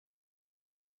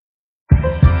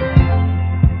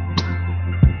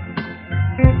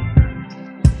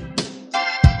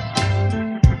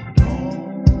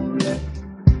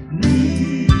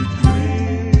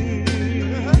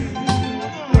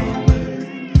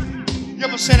You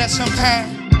ever say that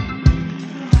sometime?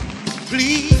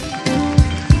 Please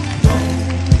don't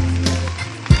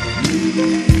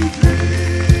drift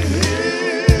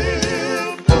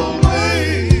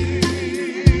away.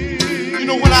 You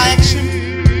know what I ask you?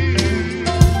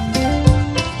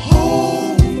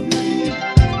 Hold me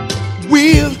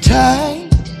real tight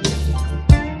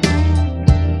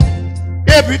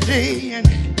every day and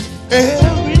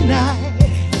every night.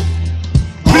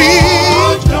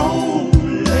 Please don't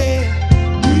let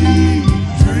me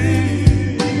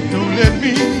drift. Don't let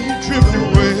me drift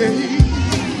away.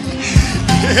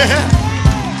 Yeah.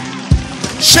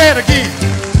 Say it again.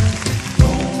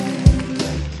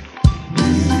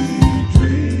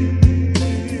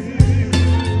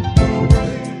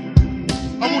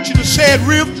 I want you to say it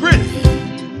real pretty.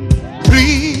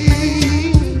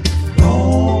 Please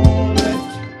don't let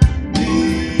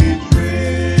me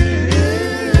drift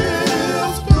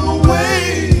away.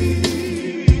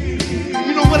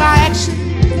 You know what I ask you?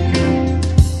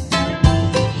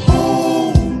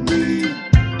 Hold me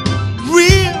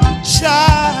real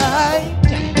tight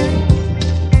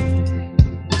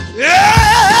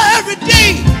every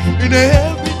day and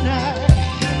every night.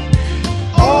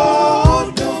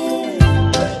 Oh, don't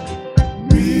let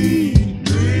me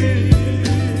drift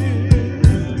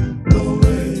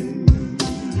away.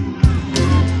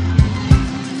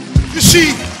 You see,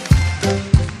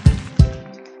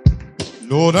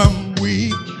 Lord, I'm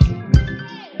weak.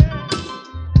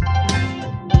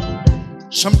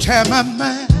 Sometimes my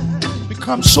mind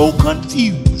becomes so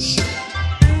confused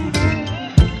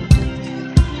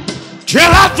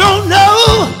till I don't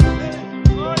know.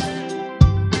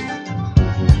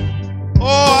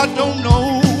 Oh, I don't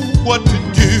know what to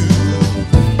do.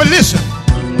 But listen,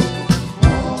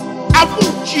 I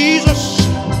want Jesus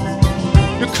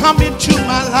to come into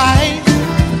my life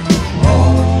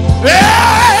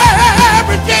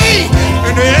every day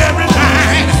and every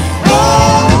night.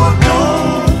 Oh,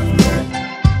 don't let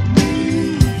me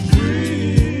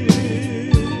drift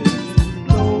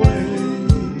away.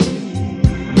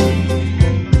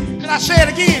 Can I say it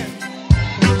again?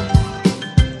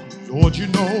 Lord, you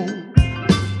know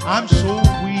I'm so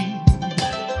weak,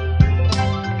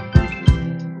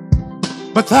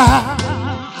 but thou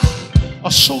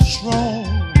art so strong.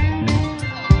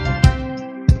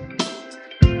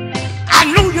 I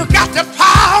know you got the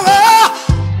power